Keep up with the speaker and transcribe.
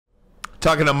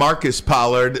Talking to Marcus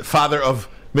Pollard, father of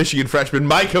Michigan freshman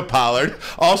Micah Pollard.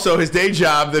 Also, his day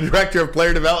job, the director of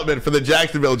player development for the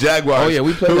Jacksonville Jaguars. Oh, yeah,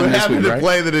 we played them this week, happened to right?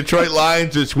 play the Detroit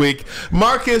Lions this week.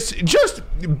 Marcus, just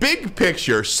big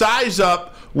picture, size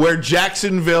up where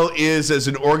Jacksonville is as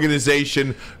an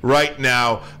organization right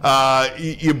now.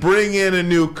 You bring in a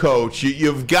new coach.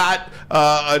 You've got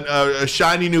a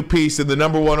shiny new piece in the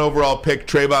 #1 overall pick,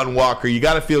 Trayvon Walker. You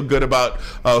got to feel good about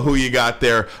who you got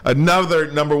there. Another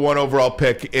 #1 overall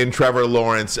pick in Trevor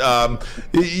Lawrence.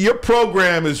 Your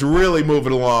program is really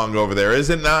moving along over there, is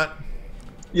it not?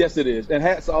 Yes, it is. And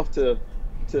hats off to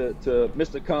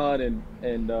Mr. Khan and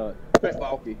Trent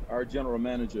Baalke, our general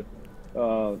manager.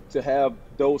 To have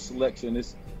those selections,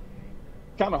 it's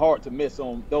kind of hard to miss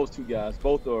on those two guys.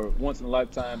 Both are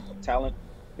once-in-a-lifetime talent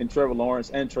in Trevor Lawrence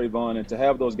and Trayvon, and to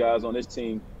have those guys on this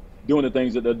team doing the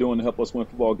things that they're doing to help us win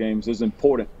football games is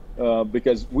important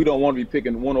because we don't want to be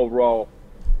picking 1 overall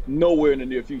nowhere in the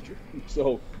near future.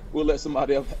 So we'll let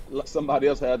somebody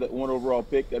else have that 1 overall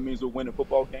pick. That means we're winning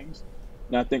football games.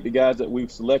 And I think the guys that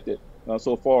we've selected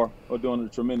so far are doing a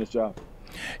tremendous job.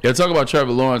 Yeah, talk about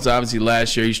Trevor Lawrence. Obviously,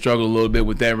 last year he struggled a little bit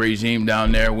with that regime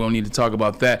down there. We don't need to talk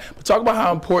about that. But talk about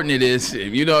how important it is.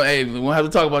 You know, hey, we won't have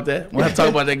to talk about that. We'll have to talk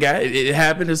about that guy. It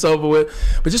happened. It's over with.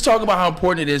 But just talk about how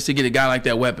important it is to get a guy like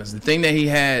that weapons. The thing that he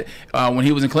had when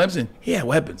he was in Clemson, he had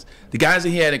weapons. The guys that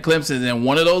he had at Clemson, and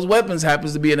one of those weapons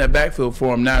happens to be in that backfield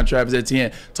for him now, Travis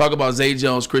Etienne. Talk about Zay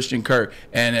Jones, Christian Kirk,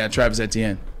 and Travis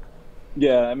Etienne.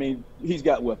 Yeah, I mean, he's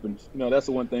got weapons. You know, that's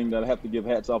the one thing that I have to give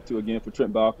hats off to again for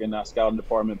Trent Baalke and our scouting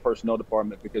department, personnel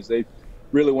department, because they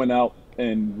really went out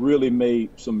and really made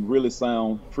some really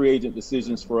sound free agent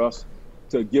decisions for us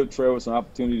to give Trevor some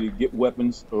opportunity to get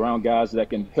weapons around guys that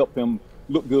can help him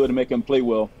look good and make him play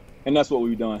well. And that's what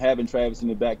we've done. Having Travis in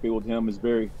the backfield with him is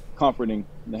very comforting.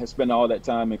 And to spend all that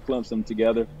time in Clemson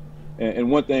together. And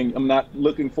one thing, I'm not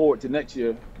looking forward to next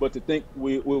year, but to think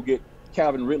we'll get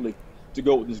Calvin Ridley to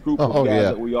go with this group of guys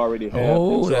that we already have.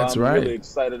 Oh, so that's I'm right. really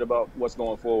excited about what's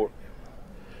going forward.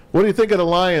 What do you think of the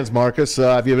Lions, Marcus?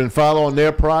 Have you been following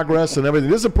their progress and everything?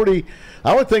 This is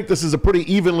I would think this is a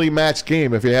pretty evenly matched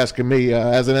game, if you're asking me,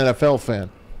 as an NFL fan.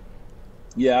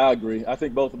 Yeah, I agree. I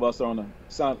think both of us are on a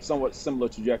somewhat similar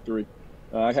trajectory.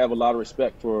 I have a lot of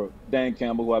respect for Dan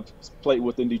Campbell, who I've played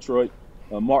with in Detroit,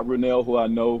 Mark Brunell, who I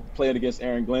know, playing against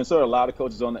Aaron Glenn. So there are a lot of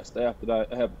coaches on that staff that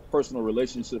I have personal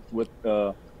relationships with.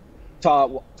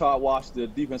 Todd Wash, the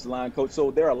defensive line coach.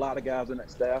 So there are a lot of guys in that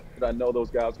staff that I know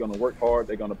those guys are going to work hard.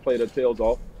 They're going to play their tails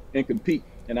off and compete.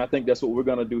 And I think that's what we're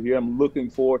going to do here. I'm looking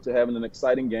forward to having an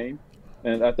exciting game.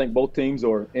 And I think both teams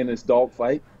are in this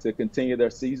dogfight to continue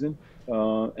their season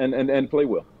and play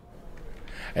well.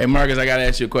 Hey, Marcus, I got to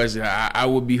ask you a question. I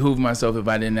would behoove myself if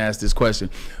I didn't ask this question.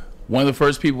 One of the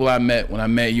first people I met when I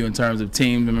met you in terms of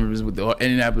team members with the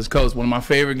Indianapolis Colts, one of my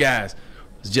favorite guys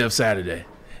was Jeff Saturday.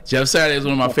 Jeff Saturday is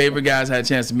one of my favorite guys. I had a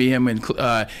chance to meet him in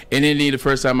Indy the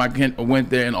first time I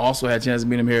went there, and also had a chance to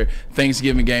meet him here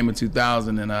Thanksgiving game in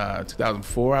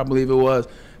 2004, I believe it was.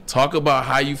 Talk about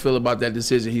how you feel about that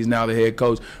decision. He's now the head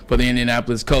coach for the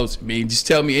Indianapolis Colts. I mean, just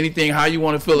tell me anything how you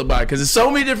want to feel about it, because there's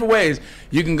so many different ways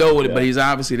you can go with it, but he's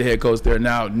obviously the head coach there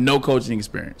now, no coaching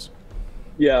experience.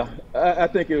 Yeah, I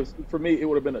think for me, it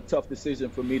would have been a tough decision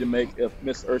for me to make if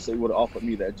Mr. Irsay would have offered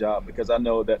me that job, because I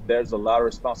know that there's a lot of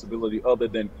responsibility other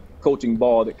than coaching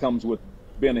ball that comes with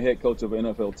being a head coach of an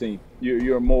NFL team.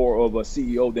 You're more of a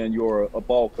CEO than you're a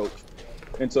ball coach.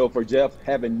 And so for Jeff,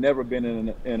 having never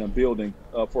been in a building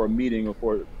for a meeting or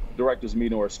for a director's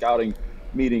meeting or a scouting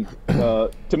meeting,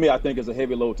 to me, I think is a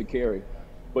heavy load to carry.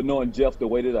 But knowing Jeff the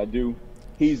way that I do,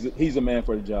 he's a man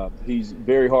for the job. He's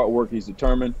very hard work. He's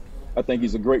determined. I think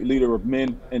he's a great leader of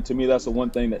men, and to me, that's the one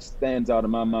thing that stands out in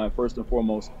my mind first and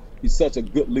foremost. He's such a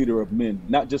good leader of men,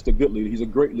 not just a good leader. He's a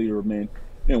great leader of men,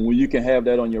 and when you can have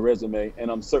that on your resume,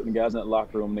 and I'm certain guys in that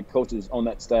locker room and coaches on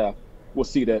that staff will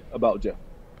see that about Jeff.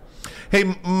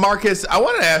 Hey, Marcus, I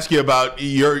want to ask you about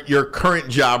your current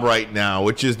job right now,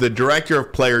 which is the Director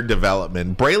of Player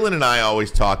Development. Braylon and I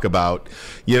always talk about,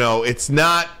 it's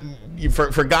not,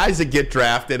 for guys that get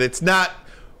drafted, it's not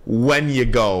when you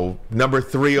go,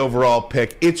 #3 overall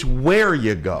pick, it's where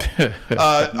you go.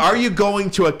 Are you going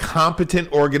to a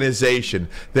competent organization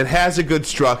that has a good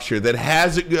structure, that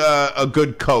has a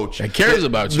good coach, that cares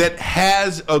about you, that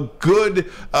has a good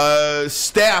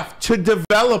staff to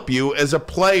develop you as a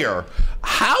player?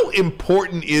 How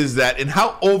important is that, and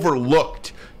how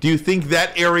overlooked do you think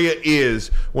that area is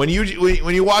when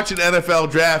you watch an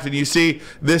NFL draft and you see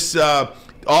this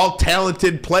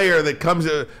all-talented player that comes,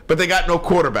 but they got no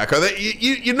quarterback? Are they?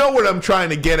 You know what I'm trying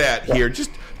to get at here?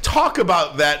 Just Talk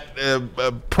about that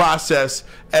process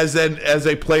as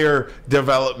a player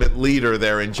development leader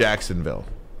there in Jacksonville.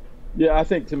 Yeah, I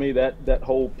think to me that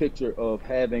whole picture of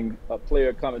having a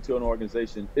player come into an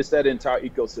organization, it's that entire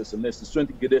ecosystem. It's the strength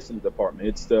and conditioning department.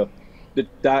 It's the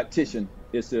dietitian.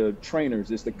 It's the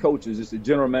trainers. It's the coaches. It's the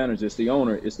general manager. It's the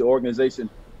owner. It's the organization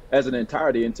as an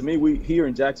entirety. And to me, we here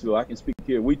in Jacksonville, I can speak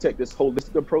here, we take this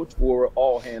holistic approach where we're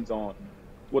all hands-on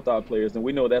with our players. And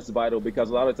we know that's vital because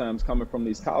a lot of times coming from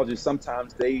these colleges,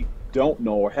 sometimes they don't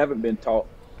know or haven't been taught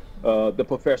the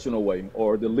professional way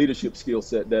or the leadership skill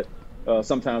set that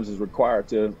sometimes is required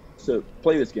to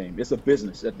play this game. It's a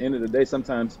business. At the end of the day,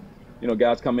 sometimes,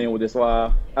 guys come in with this,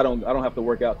 well, I don't have to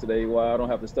work out today. Well, I don't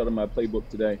have to study my playbook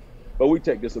today. But we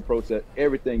take this approach that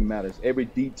everything matters. Every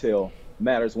detail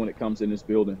matters when it comes in this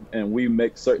building. And we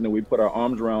make certain that we put our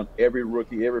arms around every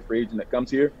rookie, every free agent that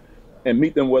comes here and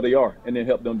meet them where they are and then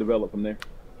help them develop from there.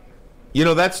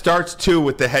 That starts too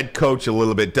with the head coach a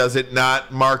little bit, does it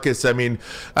not, Marcus? I mean,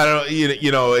 I don't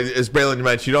know. As Braylon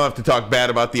mentioned, you don't have to talk bad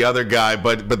about the other guy,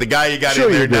 but the guy you got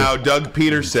in there now, Doug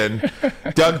Pederson.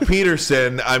 Doug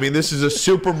Pederson. I mean, this is a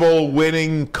Super Bowl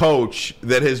winning coach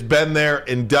that has been there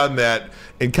and done that,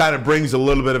 and kind of brings a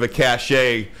little bit of a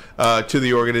cachet to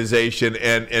the organization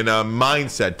and a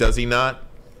mindset, does he not?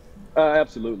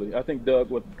 Absolutely. I think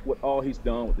Doug, with all he's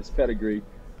done with his pedigree,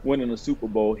 winning a Super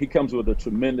Bowl, he comes with a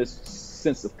tremendous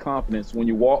sense of confidence when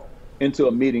you walk into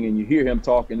a meeting and you hear him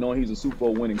talk and knowing he's a Super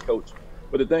Bowl winning coach.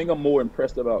 But the thing I'm more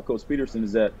impressed about Coach Pederson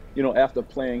is that, after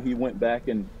playing, he went back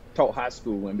and taught high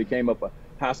school and became a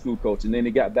high school coach, and then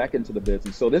he got back into the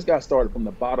business. So this guy started from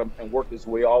the bottom and worked his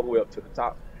way all the way up to the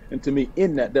top. And to me,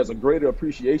 in that, there's a greater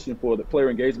appreciation for the player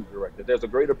engagement director. There's a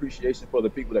greater appreciation for the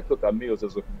people that cook our meals.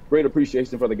 There's a great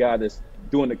appreciation for the guy that's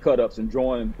doing the cut-ups and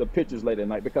drawing the pictures late at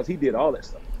night, because he did all that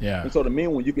stuff. Yeah. And so to me,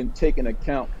 when you can take into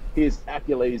account his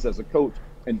accolades as a coach,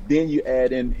 and then you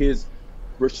add in his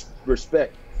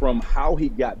respect from how he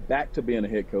got back to being a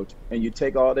head coach, and you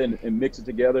take all that and mix it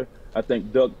together, I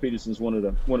think Doug Pederson is one of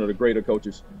the greater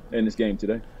coaches in this game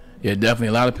today. Yeah, definitely.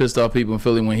 A lot of pissed off people in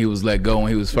Philly when he was let go, when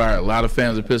he was fired. A lot of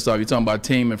fans are pissed off. You're talking about a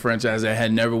team and franchise that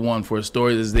had never won for as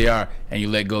storied as they are, and you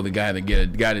let go the guy that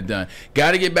got it done.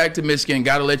 Got to get back to Michigan.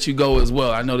 Got to let you go as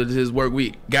well. I know that this is work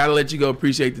week. Got to let you go.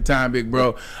 Appreciate the time, big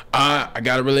bro. I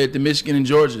got to relate to Michigan and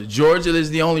Georgia. Georgia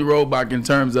is the only roadblock in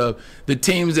terms of the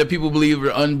teams that people believe are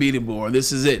unbeatable, or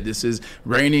this is it. This is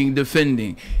reigning,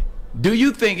 defending. Do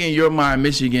you think in your mind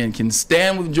Michigan can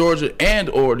stand with Georgia,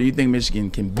 or do you think Michigan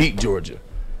can beat Georgia?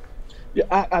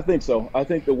 Yeah, I think so. I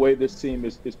think the way this team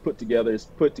is put together as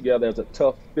a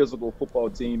tough physical football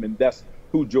team, and that's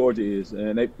who Georgia is.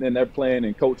 And they're playing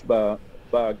and coached by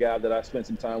a guy that I spent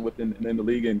some time with in the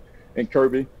league, and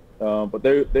Kirby. But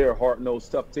they're a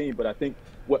hard-nosed, tough team. But I think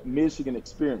what Michigan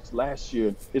experienced last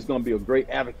year is going to be a great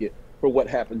advocate for what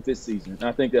happens this season. And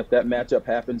I think if that matchup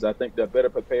happens, I think they're better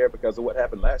prepared because of what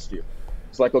happened last year.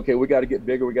 It's like, okay, we got to get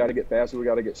bigger, we got to get faster, we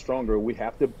got to get stronger. We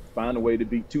have to find a way to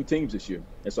beat two teams this year.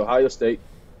 It's Ohio State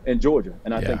and Georgia,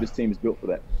 and I think this team is built for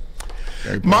that.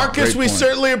 Marcus, we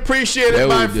certainly appreciate it,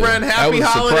 my friend. Happy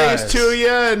holidays to you,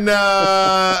 and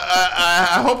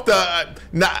I hope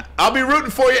I'll be rooting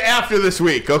for you after this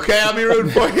week. Okay, I'll be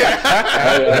rooting for you.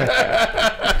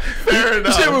 Fair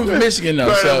enough. You should root for Michigan,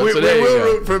 though. So we will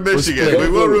root for Michigan. We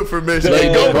will root for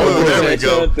Michigan. Go Blue. There we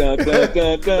go. There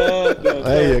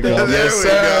you go.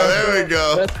 There we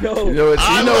go. Let's go. You know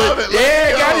I love it.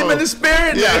 Yeah, got him in the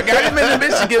spirit now. Got him in the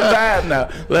Michigan vibe now.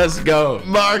 Let's go.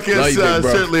 Marcus,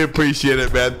 certainly appreciate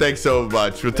it, man. Thanks so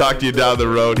much. We'll talk to you down the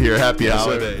road here. Happy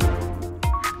holidays.